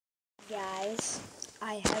Guys,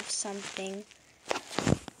 I have something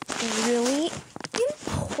really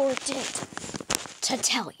important to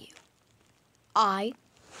tell you. I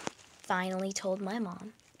finally told my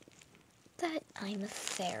mom that I'm a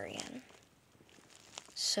therian.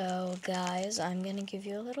 So, guys, I'm gonna give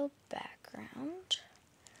you a little background.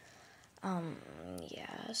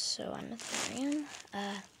 So I'm a therian.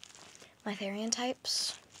 My therian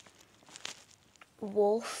types: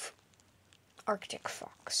 wolf, Arctic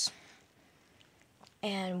fox.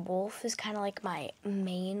 And wolf is kind of like my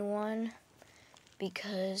main one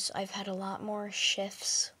because I've had a lot more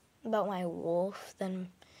shifts about my wolf than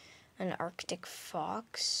an Arctic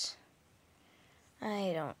fox.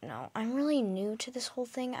 I don't know. I'm really new to this whole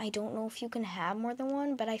thing. I don't know if you can have more than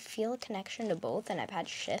one, but I feel a connection to both, and I've had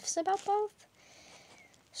shifts about both.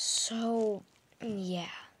 So, yeah.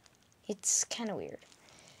 It's kind of weird.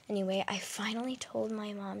 Anyway, I finally told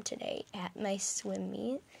my mom today at my swim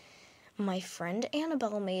meet. My friend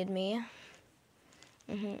Annabelle made me.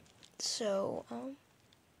 So,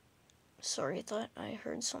 sorry, I thought I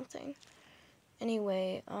heard something.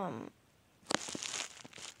 Anyway,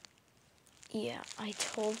 yeah, I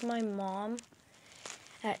told my mom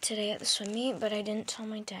today at the swim meet, but I didn't tell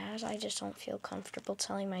my dad. I just don't feel comfortable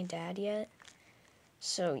telling my dad yet.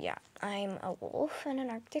 So, yeah, I'm a wolf and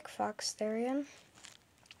an Arctic fox therian.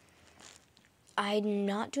 I'm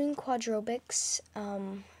not doing quadrobics,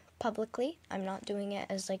 publicly. I'm not doing it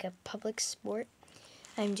as like a public sport.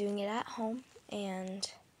 I'm doing it at home and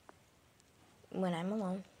when I'm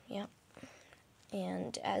alone, yep.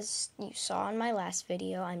 And as you saw in my last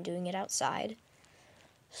video, I'm doing it outside.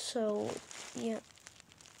 So, yeah.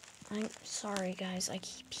 I'm sorry, guys. I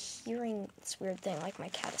keep hearing this weird thing, like my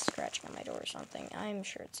cat is scratching on my door or something. I'm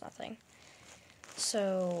sure it's nothing.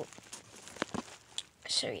 So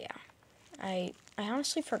yeah. I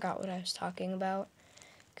honestly forgot what I was talking about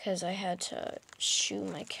because I had to shoo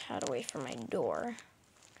my cat away from my door.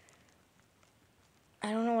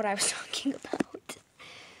 I don't know what I was talking about.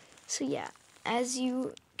 So yeah, as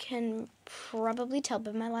you can probably tell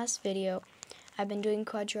by my last video, I've been doing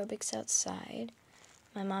quadrobics outside.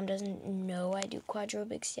 My mom doesn't know I do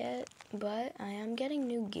quadrobics yet, but I am getting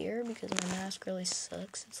new gear because my mask really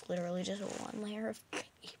sucks. It's literally just one layer of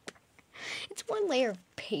paper. It's one layer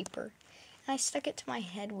of paper. And I stuck it to my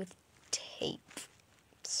head with tape.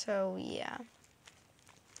 So yeah.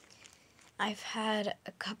 I've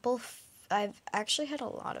actually had a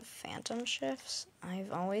lot of phantom shifts.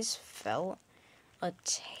 I've always felt a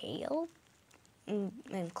tail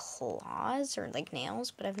and claws or like nails,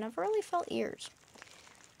 but I've never really felt ears.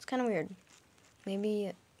 It's kind of weird.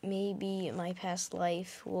 Maybe my past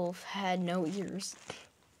life wolf had no ears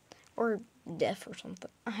or deaf or something.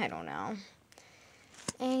 I don't know.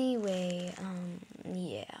 Anyway,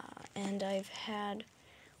 yeah, and I've had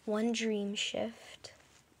one dream shift.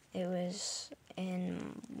 It was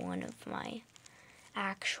in one of my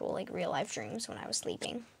actual, like, real-life dreams when I was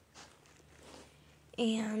sleeping.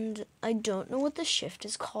 And I don't know what the shift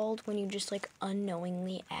is called when you just, like,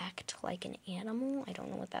 unknowingly act like an animal. I don't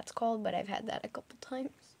know what that's called, but I've had that a couple times.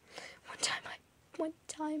 One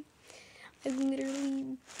time, I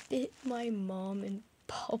literally bit my mom in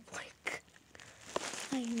public.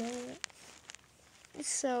 I know it.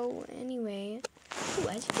 So, anyway,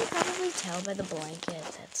 as you can probably tell by the blanket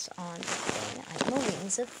that's on the thing, I'm a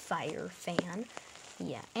Wings of Fire fan.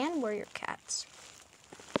 Yeah, and Warrior Cats.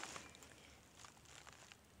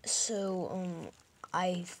 So,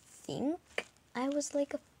 I think I was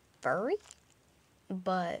like a furry,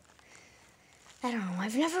 but I don't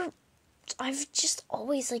know. I've just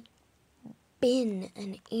always, like, been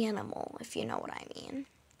an animal, if you know what I mean.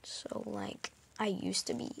 So, like, I used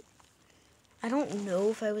to be. I don't know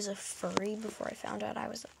if I was a furry before I found out I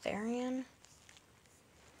was a therian.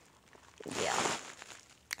 Yeah.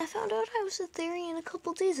 I found out I was a therian a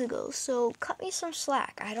couple days ago, so cut me some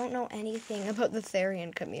slack. I don't know anything about the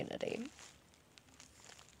therian community.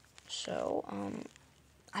 So,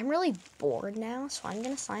 I'm really bored now, so I'm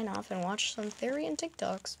gonna sign off and watch some therian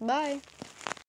TikToks. Bye!